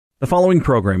The following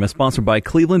program is sponsored by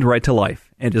Cleveland Right to Life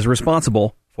and is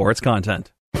responsible for its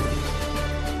content.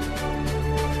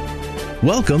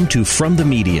 Welcome to From the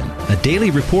Median, a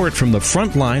daily report from the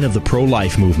front line of the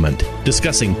pro-life movement,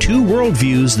 discussing two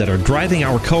worldviews that are driving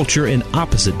our culture in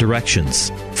opposite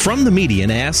directions. From the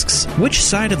Median asks, which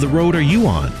side of the road are you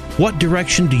on? What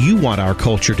direction do you want our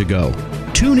culture to go?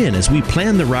 Tune in as we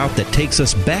plan the route that takes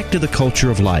us back to the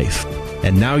culture of life.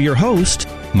 And now your host,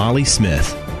 Molly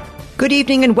Smith. Good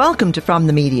evening and welcome to From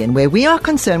the Median, where we are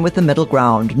concerned with the middle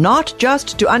ground, not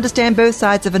just to understand both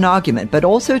sides of an argument, but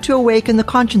also to awaken the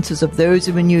consciences of those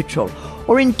who are neutral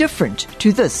or indifferent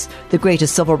to this, the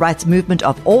greatest civil rights movement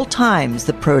of all times,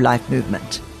 the pro-life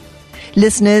movement.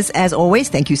 Listeners, as always,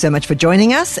 thank you so much for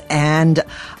joining us. And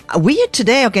we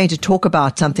today are going to talk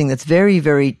about something that's very,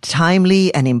 very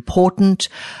timely and important.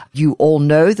 You all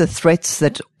know the threats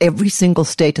that every single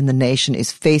state in the nation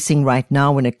is facing right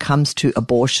now when it comes to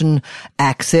abortion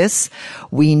access.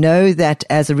 We know that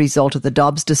as a result of the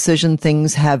Dobbs decision,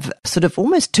 things have sort of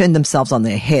almost turned themselves on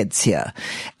their heads here.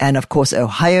 And of course,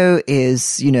 Ohio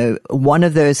is, one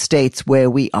of those states where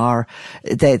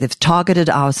they've targeted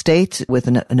our state with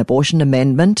an abortion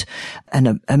amendment,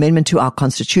 an amendment to our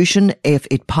Constitution. If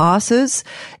it passes,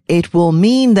 it will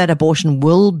mean that abortion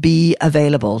will be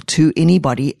available to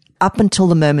anybody up until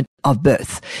the moment of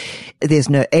birth. There's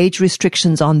no age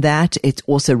restrictions on that. It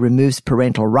also removes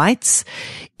parental rights.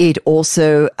 It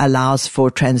also allows for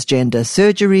transgender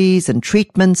surgeries and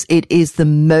treatments. It is the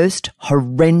most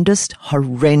horrendous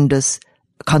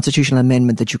constitutional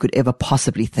amendment that you could ever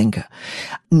possibly think of.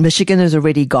 Michigan has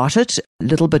already got it, a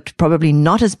little bit, probably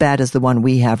not as bad as the one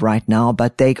we have right now,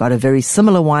 but they got a very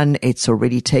similar one. It's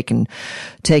already taken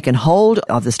hold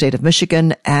of the state of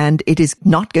Michigan, and it is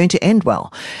not going to end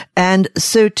well. And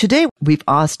so today we've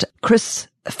asked Chris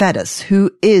Faddis, who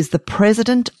is the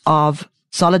president of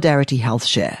Solidarity Health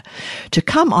Share, to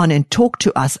come on and talk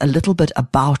to us a little bit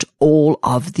about all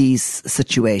of these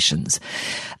situations.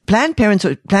 Planned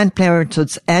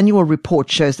Parenthood's annual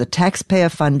report shows that taxpayer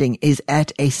funding is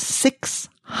at a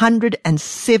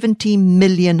 $670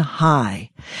 million high,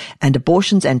 and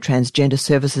abortions and transgender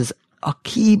services are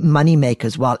key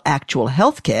moneymakers, while actual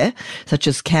health care, such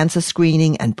as cancer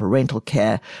screening and parental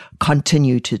care,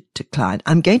 continue to decline.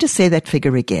 I'm going to say that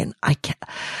figure again.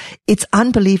 It's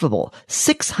unbelievable.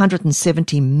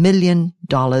 $670 million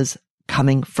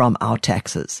coming from our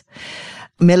taxes.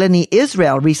 Melanie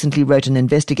Israel recently wrote an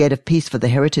investigative piece for the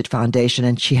Heritage Foundation,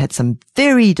 and she had some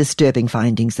very disturbing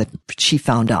findings that she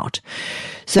found out.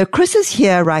 So Chris is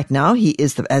here right now. He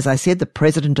is, as I said, the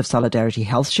president of Solidarity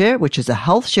Health Share, which is a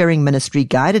health sharing ministry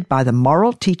guided by the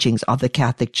moral teachings of the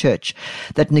Catholic Church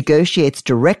that negotiates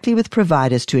directly with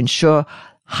providers to ensure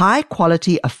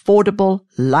high-quality, affordable,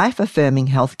 life-affirming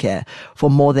healthcare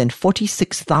for more than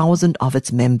 46,000 of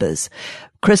its members.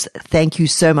 Chris, thank you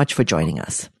so much for joining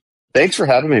us. Thanks for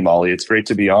having me, Molly. It's great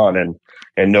to be on and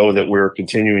know that we're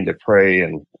continuing to pray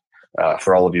and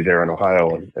for all of you there in Ohio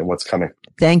and what's coming.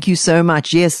 Thank you so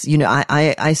much. Yes,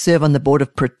 I serve on the board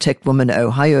of Protect Women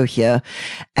Ohio here,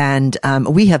 and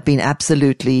we have been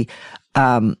absolutely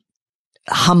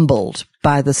humbled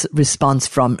by this response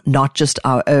from not just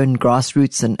our own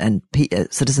grassroots and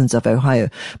citizens of Ohio,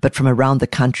 but from around the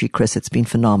country, Chris. It's been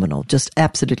phenomenal, just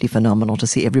absolutely phenomenal to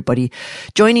see everybody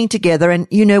joining together. And,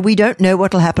 we don't know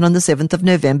what will happen on the 7th of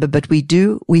November, but we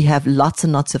have lots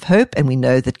and lots of hope, and we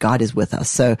know that God is with us.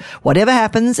 So whatever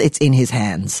happens, it's in his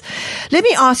hands. Let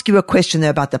me ask you a question, though,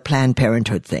 about the Planned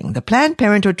Parenthood thing. The Planned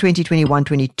Parenthood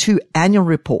 2021-22 annual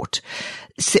report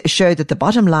showed that the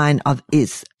bottom line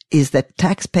is that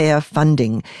taxpayer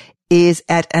funding is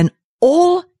at an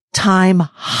all-time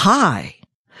high.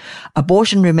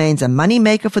 Abortion remains a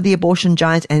moneymaker for the abortion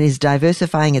giant and is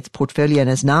diversifying its portfolio and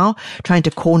is now trying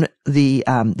to corner the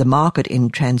market in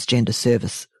transgender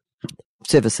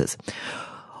services.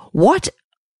 What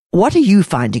are you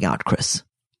finding out, Chris?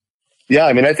 Yeah,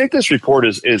 I think this report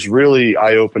is really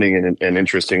eye-opening and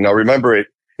interesting. Now, remember,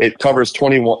 it covers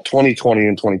 2020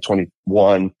 and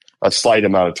 2021, a slight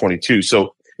amount of 22.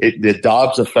 So the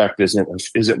Dobbs effect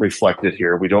isn't reflected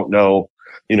here. We don't know,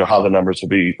 how the numbers will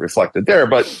be reflected there.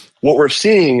 But what we're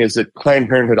seeing is that Planned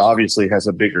Parenthood obviously has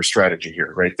a bigger strategy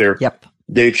here, right?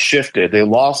 They've shifted. They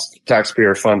lost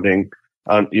taxpayer funding,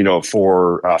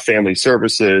 for family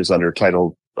services under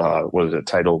Title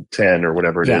 10 or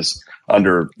whatever it is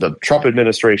under the Trump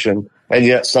administration, and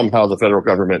yet somehow the federal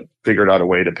government figured out a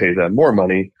way to pay them more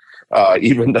money,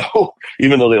 even though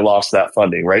they lost that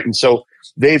funding, right? And so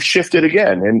they've shifted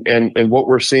again. And what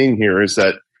we're seeing here is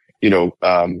that,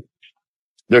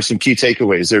 there's some key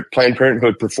takeaways. Planned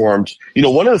Parenthood performed,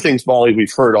 one of the things, Molly,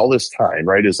 we've heard all this time,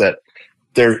 right, is that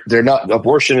they're not,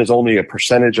 abortion is only a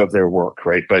percentage of their work,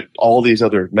 right? But all these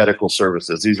other medical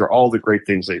services, these are all the great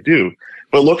things they do.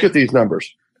 But look at these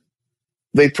numbers.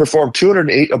 They perform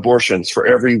 208 abortions for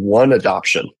every one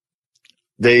adoption.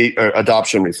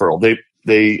 Adoption referral.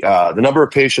 The number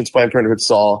of patients Planned Parenthood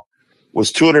saw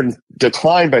was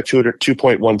declined by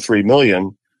 2.13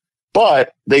 million,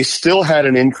 but they still had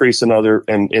an increase in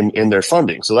their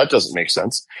funding. So that doesn't make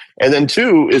sense. And then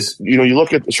two is, you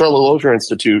look at the Charlotte Lozier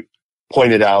Institute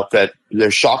pointed out that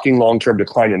there's shocking long-term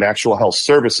decline in actual health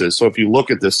services. So if you look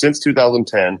at this, since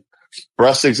 2010,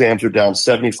 breast exams are down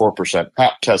 74%,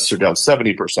 Pap tests are down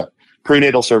 70%,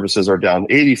 prenatal services are down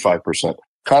 85%,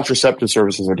 contraceptive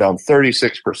services are down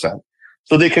 36%.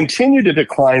 So they continue to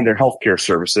decline their healthcare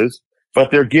services,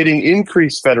 but they're getting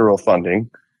increased federal funding,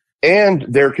 and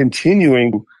they're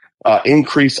continuing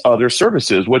increase other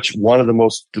services, which one of the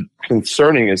most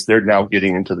concerning is they're now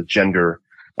getting into the gender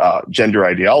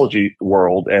ideology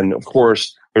world. And of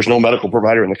course, there's no medical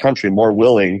provider in the country more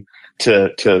willing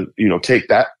to take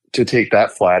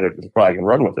that flag and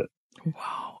run with it.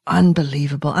 Wow.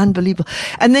 Unbelievable. And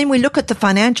then we look at the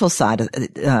financial side,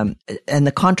 and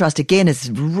the contrast again is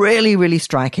really, really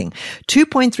striking.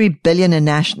 2.3 billion in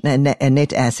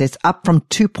net assets, up from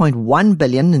 2.1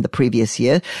 billion in the previous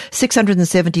year.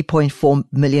 670.4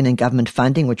 million in government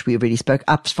funding, which we already spoke,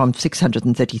 up from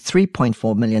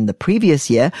 633.4 million the previous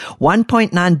year.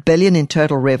 1.9 billion in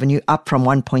total revenue, up from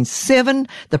 1.7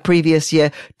 the previous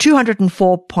year.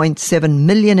 204.7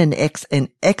 million in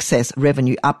excess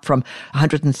revenue, up from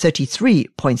 133.7.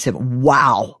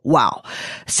 Wow.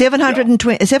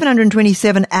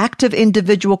 727 active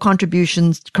individual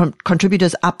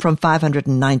contributors, up from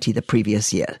 590 the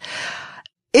previous year.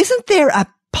 Isn't there a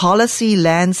policy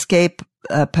landscape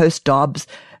post-Dobbs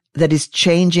that is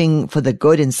changing for the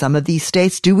good in some of these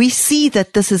states? Do we see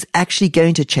that this is actually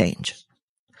going to change?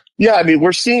 Yeah, I mean,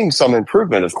 we're seeing some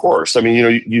improvement, of course. I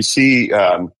mean, you see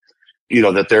that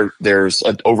there's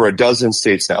over a dozen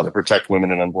states now that protect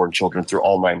women and unborn children through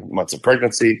all 9 months of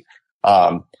pregnancy.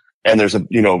 And there's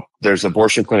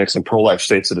abortion clinics in pro-life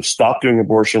states that have stopped doing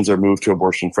abortions or moved to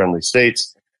abortion-friendly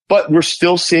states. But we're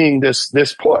still seeing this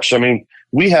push. I mean,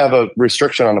 we have a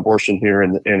restriction on abortion here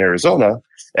in Arizona,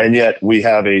 and yet we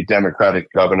have a Democratic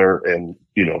governor and,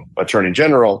 attorney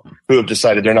general who have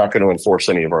decided they're not going to enforce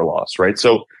any of our laws, right?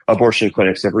 So abortion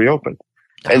clinics have reopened.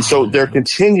 And so they're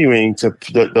continuing to,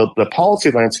 the policy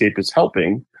landscape is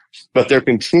helping, but they're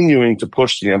continuing to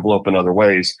push the envelope in other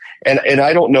ways. And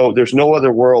I don't know, there's no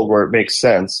other world where it makes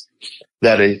sense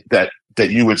that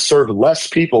you would serve less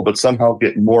people, but somehow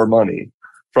get more money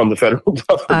from the federal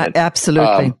government.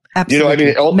 Absolutely.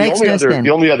 The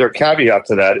only other caveat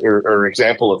to that or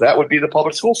example of that would be the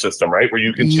public school system, right? Where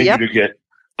you continue to get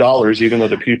dollars, even though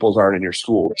the pupils aren't in your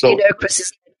school. So, Chris,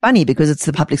 is funny because it's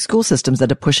the public school systems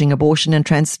that are pushing abortion and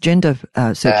transgender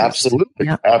surgery.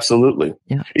 Absolutely.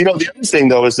 Yeah. The other thing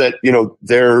though is that,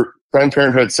 their Planned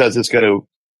Parenthood says it's going to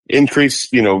increase,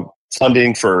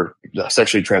 funding for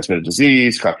sexually transmitted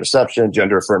disease, contraception,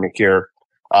 gender affirming care.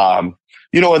 And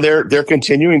they're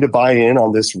continuing to buy in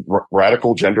on this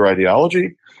radical gender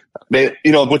ideology.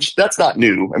 Which that's not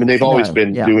new. I mean, they've always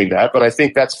been doing that, but I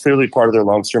think that's clearly part of their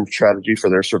long-term strategy for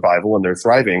their survival and their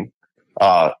thriving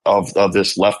of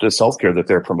this leftist healthcare that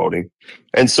they're promoting.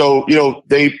 And so,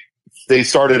 they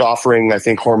started offering, I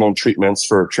think, hormone treatments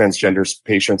for transgender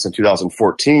patients in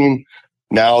 2014.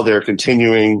 Now they're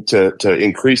continuing to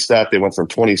increase that. They went from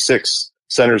 26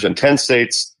 centers in 10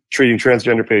 states treating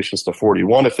transgender patients to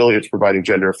 41 affiliates providing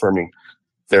gender affirming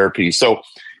therapy. So,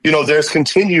 there's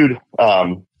continued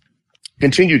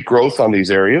growth on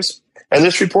these areas. And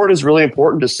this report is really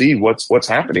important to see what's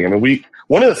happening. I mean,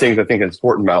 one of the things I think is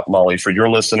important, Molly, for your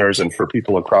listeners and for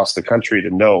people across the country to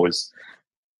know is,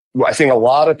 I think a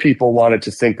lot of people wanted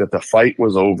to think that the fight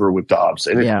was over with Dobbs,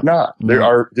 and it's not. There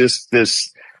are this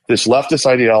leftist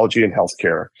ideology in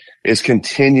healthcare is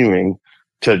continuing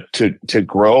to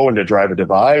grow and to drive a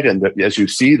divide. And as you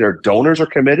see, their donors are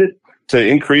committed to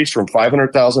increase from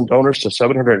 500,000 donors to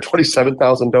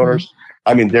 727,000 donors. Mm-hmm.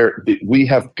 I mean, we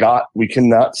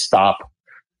cannot stop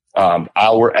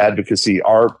our advocacy,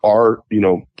 our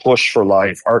push for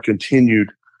life, our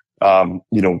continued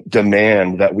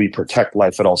demand that we protect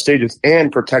life at all stages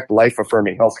and protect life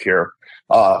affirming healthcare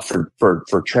for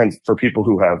people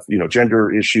who have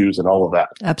gender issues and all of that.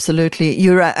 Absolutely,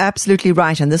 you're absolutely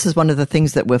right, and this is one of the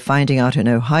things that we're finding out in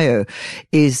Ohio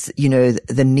is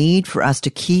the need for us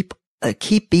to keep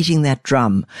beating that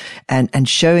drum and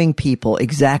showing people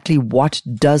exactly what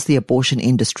does the abortion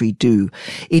industry do.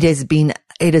 It has been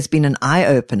it has been an eye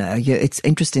opener. It's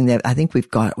interesting that I think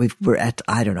we're at,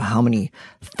 I don't know how many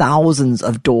thousands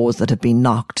of doors that have been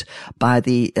knocked by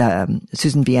the,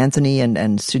 Susan B. Anthony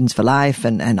and Students for Life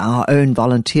and our own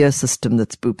volunteer system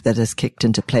that has kicked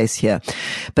into place here.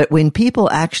 But when people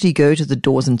actually go to the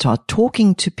doors and start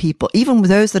talking to people, even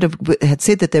those that had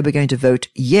said that they were going to vote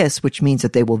yes, which means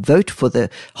that they will vote for the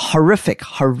horrific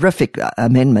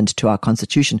amendment to our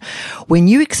Constitution, when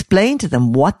you explain to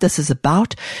them what this is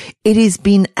about, it has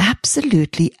been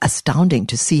absolutely astounding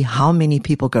to see how many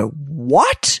people go,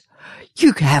 "What?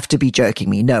 You have to be joking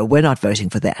me. No, we're not voting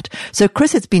for that." So,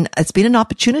 Chris, it's been an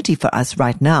opportunity for us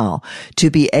right now to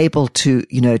be able to,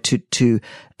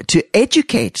 to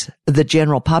educate the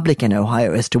general public in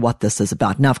Ohio as to what this is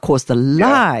about. Now, of course, the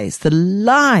lies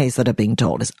that are being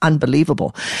told is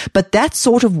unbelievable. But that's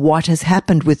sort of what has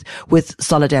happened with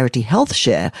Solidarity Health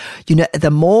Share.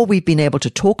 The more we've been able to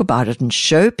talk about it and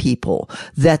show people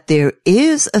that there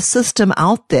is a system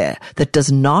out there that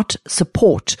does not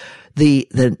support the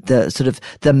sort of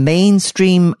the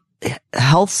mainstream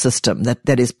health system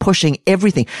that is pushing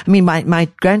everything. I mean, my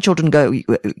grandchildren go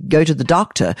to the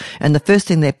doctor, and the first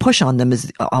thing they push on them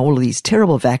is all of these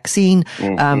terrible vaccine,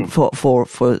 for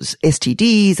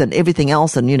STDs and everything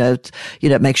else. And,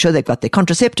 make sure they've got their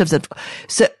contraceptives. And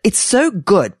so it's so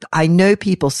good. I know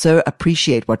people so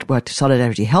appreciate what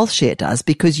Solidarity Health Share does,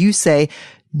 because you say,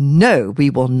 no, we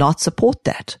will not support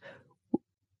that.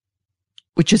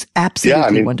 Which is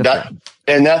absolutely wonderful.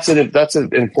 That's an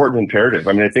important imperative.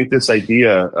 I mean, I think this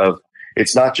idea of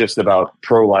it's not just about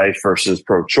pro-life versus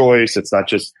pro-choice.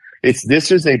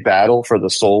 This is a battle for the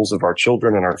souls of our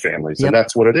children and our families. Yep. And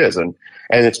that's what it is. And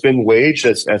it's been waged,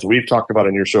 as we've talked about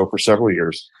in your show for several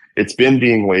years. It's been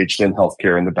being waged in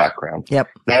healthcare in the background. Yep.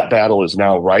 That battle is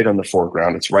now right on the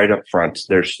foreground. It's right up front.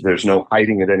 There's no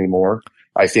hiding it anymore.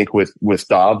 I think with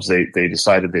Dobbs, they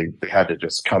decided they had to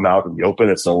just come out in the open.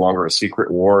 It's no longer a secret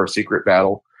war, a secret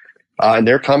battle. And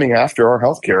they're coming after our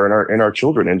healthcare and our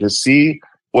children. And to see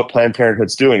what Planned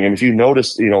Parenthood's doing. And if you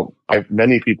notice,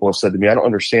 many people have said to me, I don't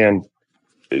understand,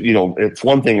 it's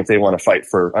one thing if they want to fight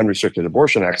for unrestricted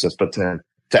abortion access, but to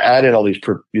add in all these,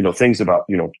 things about,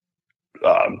 they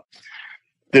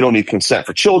don't need consent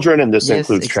for children. And this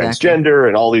includes transgender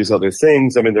and all these other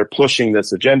things. I mean, they're pushing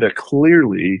this agenda.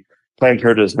 Clearly, Planned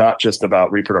Parenthood is not just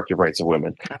about reproductive rights of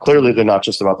women. Clearly, they're not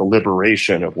just about the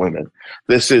liberation of women.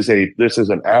 This is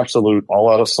an absolute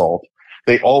all-out assault.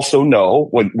 They also know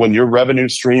when your revenue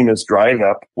stream is drying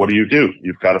up, what do?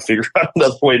 You've got to figure out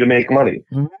another way to make money.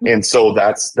 Mm-hmm. And so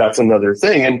that's another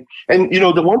thing. And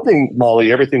the one thing,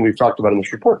 Molly, everything we've talked about in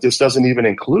this report, this doesn't even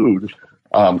include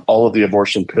all of the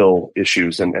abortion pill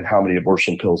issues and how many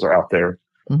abortion pills are out there.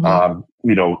 Mm-hmm.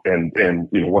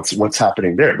 What's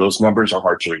happening there. Those numbers are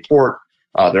hard to report.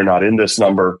 They're not in this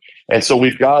number. And so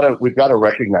we've got to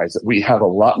recognize that we have a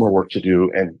lot more work to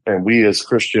do. And we as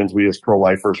Christians, we as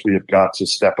pro-lifers, we have got to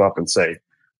step up and say,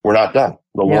 we're not done.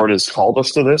 The Lord has called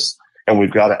us to this, and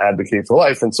we've got to advocate for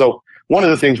life. And so one of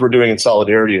the things we're doing in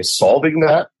Solidarity is solving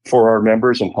that for our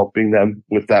members and helping them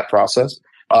with that process,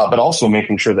 but also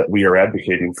making sure that we are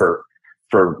advocating for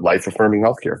life-affirming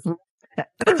healthcare.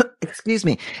 Excuse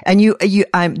me. And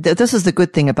this is the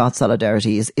good thing about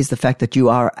Solidarity is the fact that you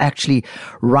are actually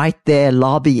right there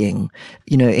lobbying,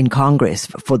 in Congress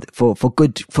for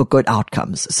good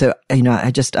outcomes. So,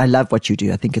 I love what you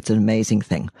do. I think it's an amazing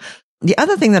thing. The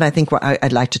other thing that I think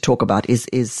I'd like to talk about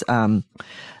is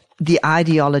the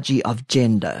ideology of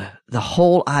gender, the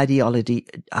whole ideology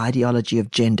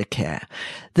of gender care.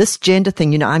 This gender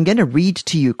thing, I'm going to read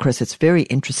to you, Chris. It's very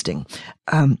interesting.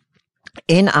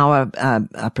 In our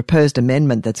proposed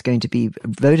amendment that's going to be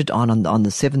voted on the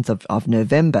 7th of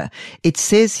November, it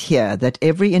says here that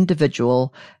every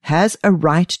individual has a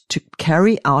right to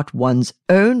carry out one's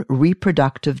own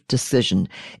reproductive decision,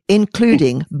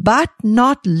 including, but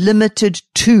not limited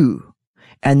to,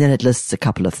 and then it lists a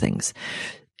couple of things.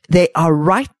 They are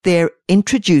right there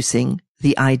introducing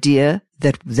the idea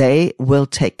that they will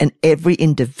take, and every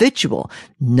individual,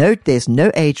 note there's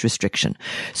no age restriction.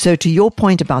 So to your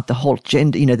point about the whole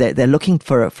gender, they're looking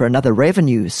for another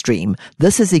revenue stream.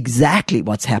 This is exactly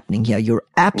what's happening here. You're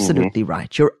absolutely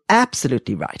right. You're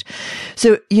absolutely right.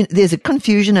 So there's a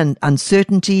confusion and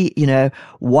uncertainty,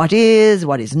 what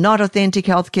is not authentic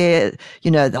healthcare.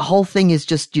 The whole thing is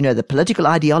just, the political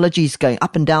ideology is going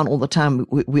up and down all the time.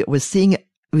 We're seeing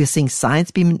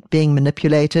science being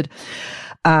manipulated.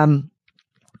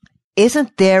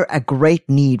 Isn't there a great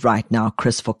need right now,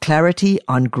 Chris, for clarity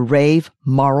on grave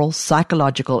moral,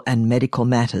 psychological, and medical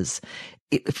matters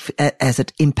as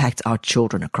it impacts our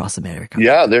children across America?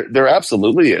 Yeah, there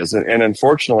absolutely is. And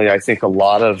unfortunately, I think a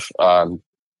lot of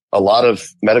a lot of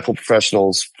medical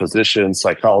professionals, physicians,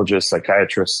 psychologists,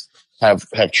 psychiatrists have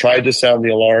tried to sound the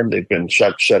alarm. They've been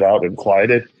shut out and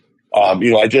quieted.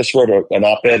 I just wrote an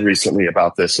op-ed recently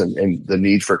about this and the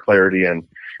need for clarity and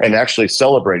actually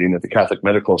celebrating that the Catholic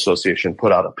Medical Association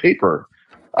put out a paper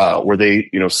where they,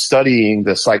 studying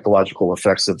the psychological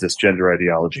effects of this gender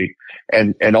ideology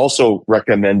and also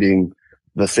recommending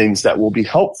the things that will be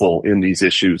helpful in these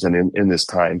issues and in this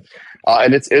time.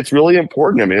 And it's really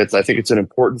important. I mean, I think it's an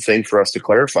important thing for us to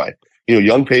clarify.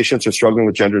 Young patients who are struggling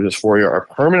with gender dysphoria are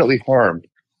permanently harmed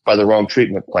by the wrong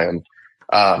treatment plan.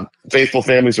 Faithful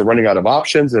families are running out of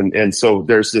options. And so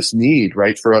there's this need,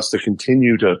 right, for us to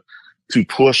continue to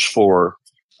push for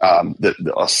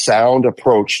a sound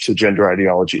approach to gender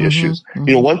ideology issues.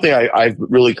 Mm-hmm. One thing I've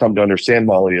really come to understand,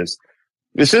 Molly, is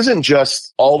this isn't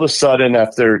just all of a sudden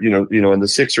after, in the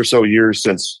 6 or so years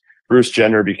since Bruce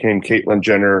Jenner became Caitlyn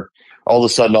Jenner, all of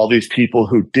a sudden all these people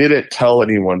who didn't tell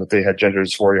anyone that they had gender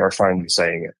dysphoria are finally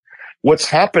saying it. What's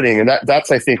happening, and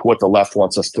that's, I think, what the left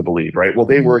wants us to believe, right? Well,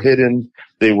 they were hidden,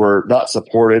 they were not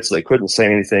supported, so they couldn't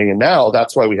say anything. And now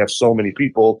that's why we have so many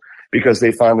people, because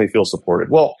they finally feel supported.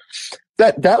 Well,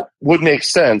 that would make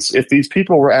sense if these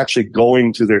people were actually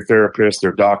going to their therapist,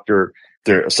 their doctor,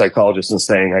 their psychologist and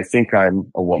saying, I think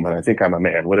I'm a woman, I think I'm a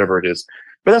man, whatever it is.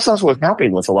 But that's not what's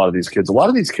happening with a lot of these kids. A lot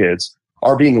of these kids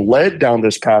are being led down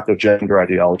this path of gender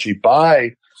ideology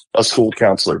by a school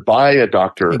counselor, by a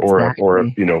doctor, exactly. or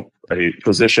a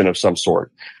physician of some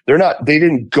sort. They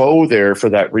didn't go there for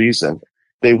that reason.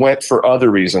 They went for other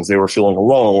reasons. They were feeling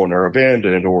alone or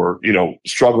abandoned or,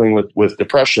 struggling with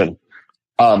depression.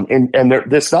 And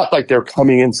it's not like they're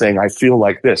coming in saying, I feel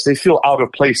like this. They feel out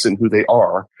of place in who they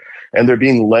are. And they're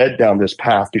being led down this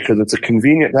path because it's a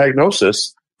convenient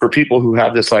diagnosis for people who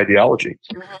have this ideology.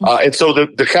 And so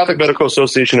the Catholic Medical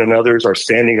Association and others are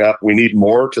standing up. We need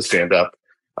more to stand up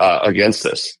against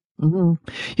this. Mm-hmm.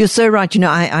 You're so right.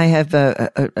 I have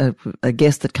a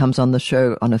guest that comes on the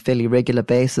show on a fairly regular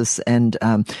basis, and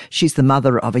she's the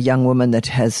mother of a young woman that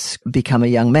has become a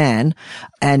young man.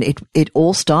 And it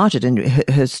all started, and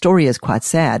her story is quite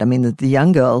sad. I mean, the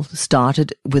young girl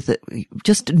started with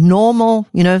just normal,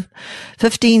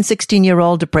 15,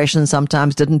 16-year-old depression.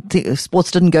 Sometimes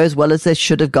sports didn't go as well as they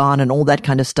should have gone, and all that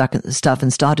kind of stuff,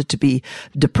 and started to be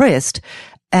depressed.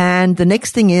 And the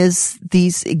next thing is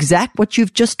what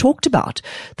you've just talked about.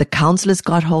 The counselors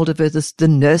got hold of her. The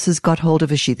nurses got hold of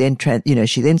her. She then,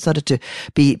 she then started to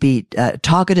be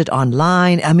targeted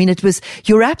online. I mean,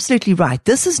 you're absolutely right.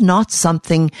 This is not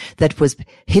something that was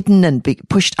hidden and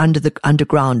pushed under the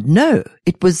underground. No,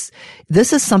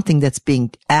 this is something that's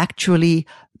being actually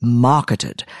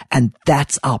marketed. And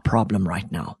that's our problem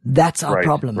right now. That's our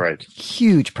problem. Right.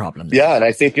 Huge problem. Yeah. And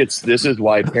I think this is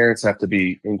why parents have to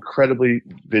be incredibly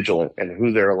vigilant in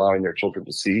who they're allowing their children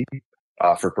to see,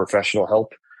 for professional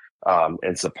help,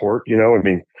 and support.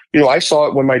 I saw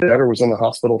it when my daughter was in the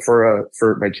hospital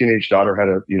for my teenage daughter had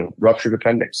a, ruptured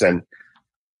appendix, and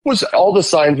all the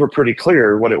signs were pretty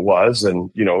clear what it was. And,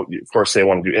 of course they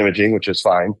want to do imaging, which is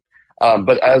fine.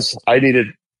 But as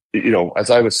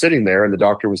I was sitting there and the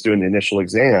doctor was doing the initial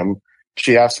exam,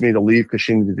 she asked me to leave because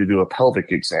she needed to do a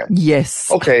pelvic exam. Yes.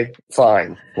 Okay,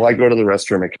 fine. Well, I go to the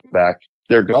restroom and come back.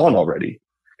 They're gone already.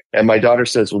 And my daughter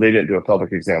says, well, they didn't do a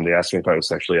pelvic exam. They asked me if I was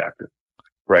sexually active.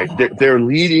 Right? Oh. They're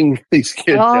leading these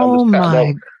kids down this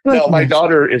path. Now, my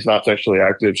daughter is not sexually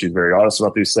active. She's very honest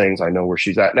about these things. I know where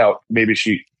she's at. Now, maybe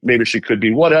she could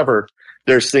be, whatever.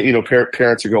 There's,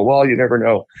 parents who go, well, you never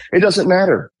know. It doesn't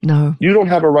matter. No. You don't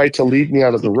have a right to lead me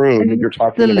out of the room if you're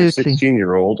talking to my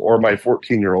 16-year-old or my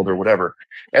 14-year-old or whatever.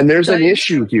 And there's an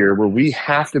issue here where we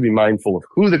have to be mindful of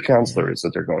who the counselor is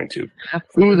that they're going to,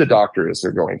 who the doctor is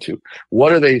they're going to.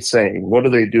 What are they saying? What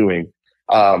are they doing?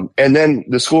 And then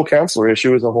the school counselor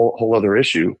issue is a whole other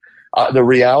issue. The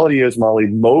reality is, Molly,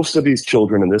 most of these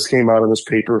children, and this came out in this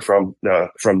paper from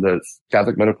the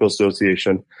Catholic Medical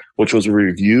Association, which was a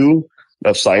review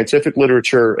of scientific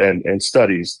literature and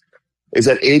studies, is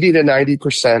that 80 to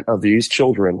 90% of these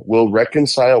children will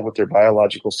reconcile with their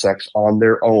biological sex on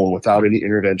their own without any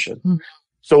intervention. Mm.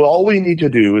 So all we need to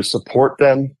do is support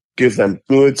them, give them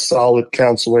good, solid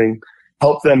counseling,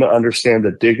 help them understand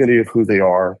the dignity of who they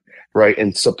are, right?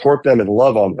 And support them and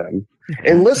love on them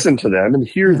and listen to them and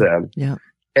hear them. Yeah.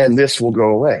 And this will go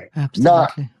away.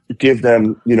 Absolutely. give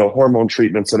them, hormone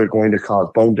treatments that are going to cause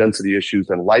bone density issues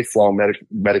and lifelong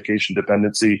medication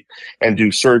dependency, and do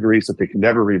surgeries that they can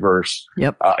never reverse.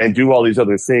 Yep. And do all these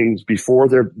other things before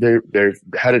they've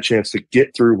had a chance to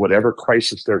get through whatever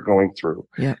crisis they're going through.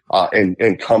 Yep.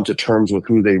 And come to terms with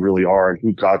who they really are and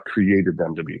who God created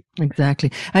them to be.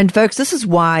 Exactly. And folks, this is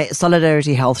why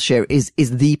Solidarity Health Share is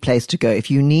the place to go.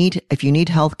 If you need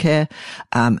healthcare,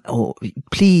 or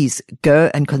please go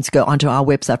onto our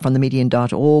website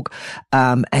fromthemedian.org.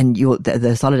 And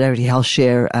the Solidarity Health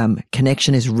Share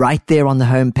connection is right there on the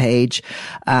homepage.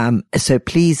 So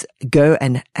please go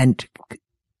and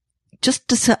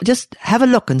just have a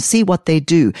look and see what they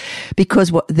do,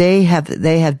 because what they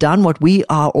have done what we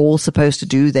are all supposed to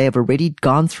do. They have already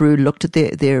gone through, looked at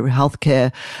their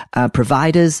healthcare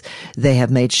providers. They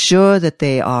have made sure that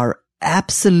they are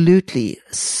absolutely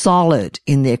solid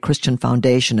in their Christian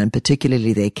foundation, and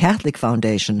particularly their Catholic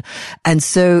foundation. And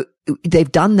so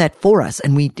they've done that for us.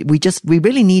 And we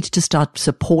really need to start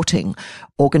supporting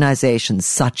organizations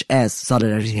such as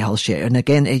Solidarity Health Share. And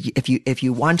again, if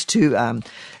you want to, I'm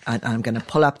going to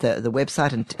pull up the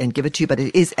website and give it to you, but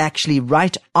it is actually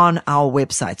right on our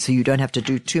website. So you don't have to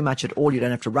do too much at all. You don't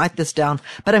have to write this down,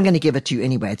 but I'm going to give it to you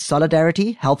anyway. It's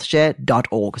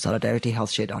solidarityhealthshare.org,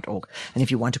 solidarityhealthshare.org. And if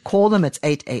you want to call them, it's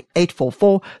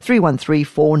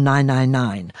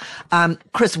 844-313-4999.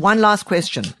 Chris, one last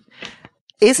question.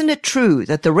 Isn't it true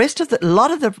that a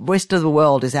lot of the rest of the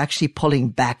world is actually pulling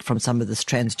back from some of this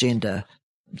transgender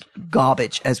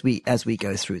garbage as we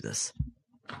go through this?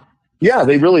 Yeah,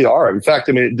 they really are. In fact,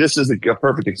 this is a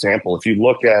perfect example. If you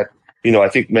look at, I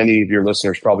think many of your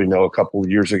listeners probably know a couple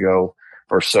of years ago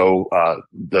or so,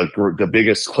 the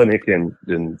biggest clinic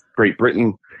in Great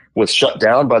Britain was shut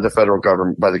down by the federal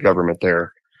government, by the government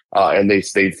there. And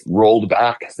they've rolled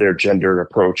back their gender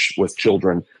approach with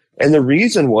children. And the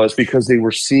reason was because they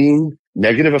were seeing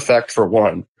negative effect, for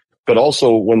one, but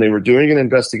also when they were doing an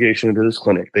investigation into this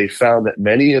clinic, they found that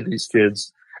many of these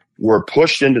kids were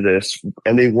pushed into this,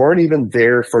 and they weren't even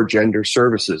there for gender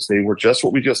services. They were just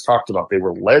what we just talked about. They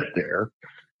were led there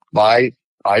by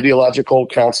ideological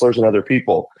counselors and other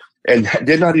people, and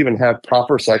did not even have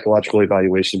proper psychological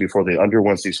evaluation before they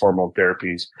underwent these hormone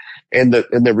therapies. And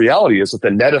the reality is that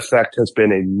the net effect has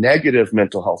been a negative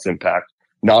mental health impact,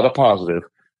 not a positive,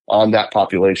 on that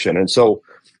population. And so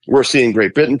we're seeing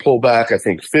Great Britain pull back. I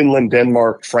think Finland,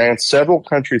 Denmark, France, several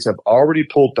countries have already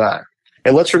pulled back.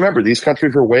 And let's remember, these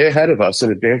countries are way ahead of us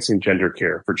in advancing gender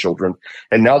care for children.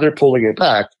 And now they're pulling it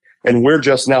back, and we're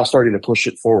just now starting to push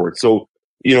it forward. So,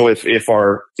 if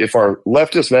our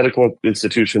leftist medical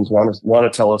institutions want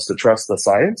to tell us to trust the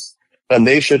science, then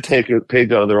they should take a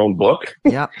page out of their own book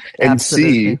and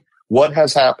absolutely. see what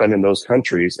has happened in those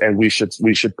countries. And we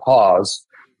should pause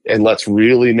and let's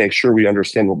really make sure we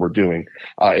understand what we're doing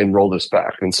and roll this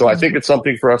back. And so I think it's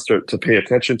something for us to pay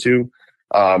attention to,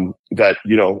 that,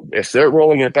 if they're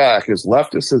rolling it back, as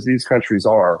leftist as these countries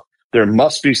are, there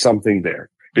must be something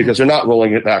there, because they're not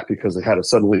rolling it back because they had a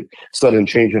sudden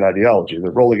change in ideology.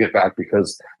 They're rolling it back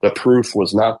because the proof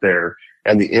was not there,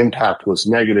 and the impact was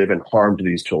negative and harmed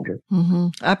these children. Mm-hmm.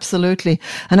 Absolutely.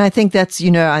 And I think that's,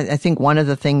 I think one of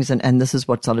the things, and this is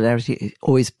what Solidarity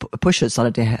always pushes,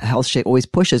 Solidarity Health Share always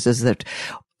pushes, is that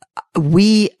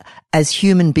we as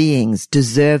human beings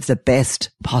deserve the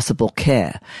best possible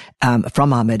care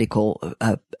from our medical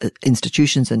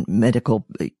institutions and medical,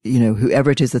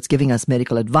 whoever it is that's giving us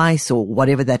medical advice or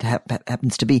whatever that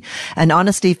happens to be. And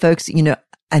honestly, folks,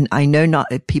 and I know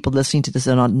not people listening to this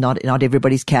are not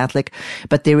everybody's Catholic,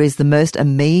 but there is the most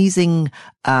amazing,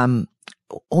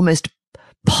 almost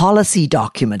policy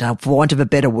document, for want of a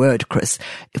better word, Chris,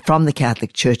 from the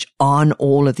Catholic Church on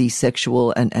all of these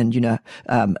sexual and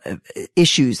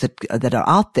issues that are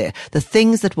out there. The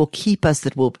things that will keep us,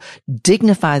 that will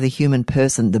dignify the human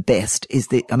person the best is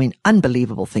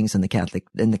unbelievable things in the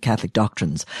Catholic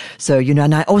doctrines. So,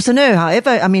 and I also know, however,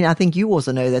 I think you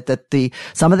also know that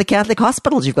some of the Catholic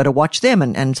hospitals, you've got to watch them,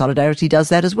 and Solidarity does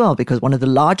that as well, because one of the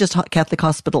largest Catholic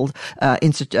hospital,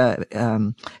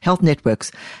 health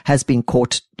networks has been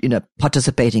caught,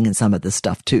 participating in some of this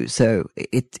stuff too. So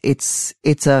it's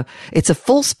a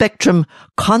full spectrum,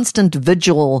 constant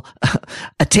visual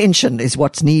attention is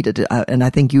what's needed. And I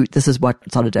think this is what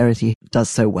Solidarity does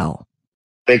so well.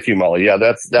 Thank you, Molly. Yeah,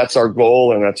 that's our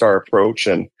goal, and that's our approach.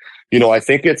 And, I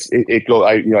think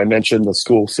I mentioned the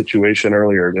school situation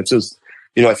earlier. It's just,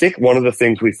 I think one of the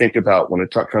things we think about when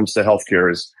it comes to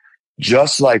healthcare is,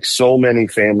 just like so many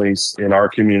families in our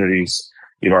communities,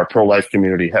 our pro-life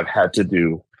community have had to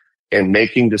do in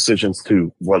making decisions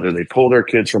to whether they pull their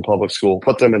kids from public school,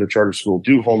 put them in a charter school,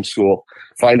 do homeschool,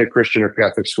 find a Christian or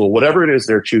Catholic school, whatever it is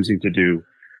they're choosing to do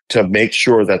to make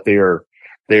sure that they are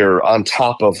on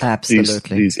top of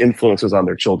these influences on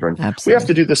their children. Absolutely. We have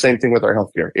to do the same thing with our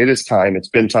healthcare. It is time. It's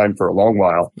been time for a long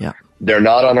while. Yeah. They're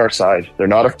not on our side. They're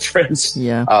not our friends.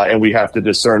 Yeah. And we have to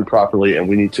discern properly, and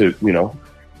we need to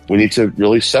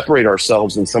really separate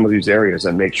ourselves in some of these areas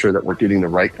and make sure that we're getting the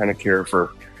right kind of care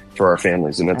for our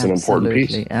families. And that's an important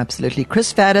piece. Absolutely.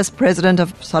 Chris Faddis, President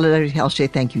of Solidarity Health Share,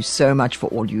 thank you so much for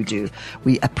all you do.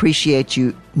 We appreciate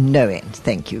you no end.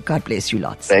 Thank you. God bless you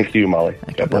lots. Thank you, Molly.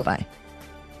 Okay, bye-bye.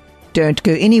 Don't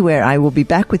go anywhere. I will be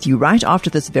back with you right after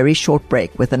this very short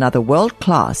break with another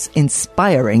world-class,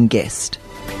 inspiring guest.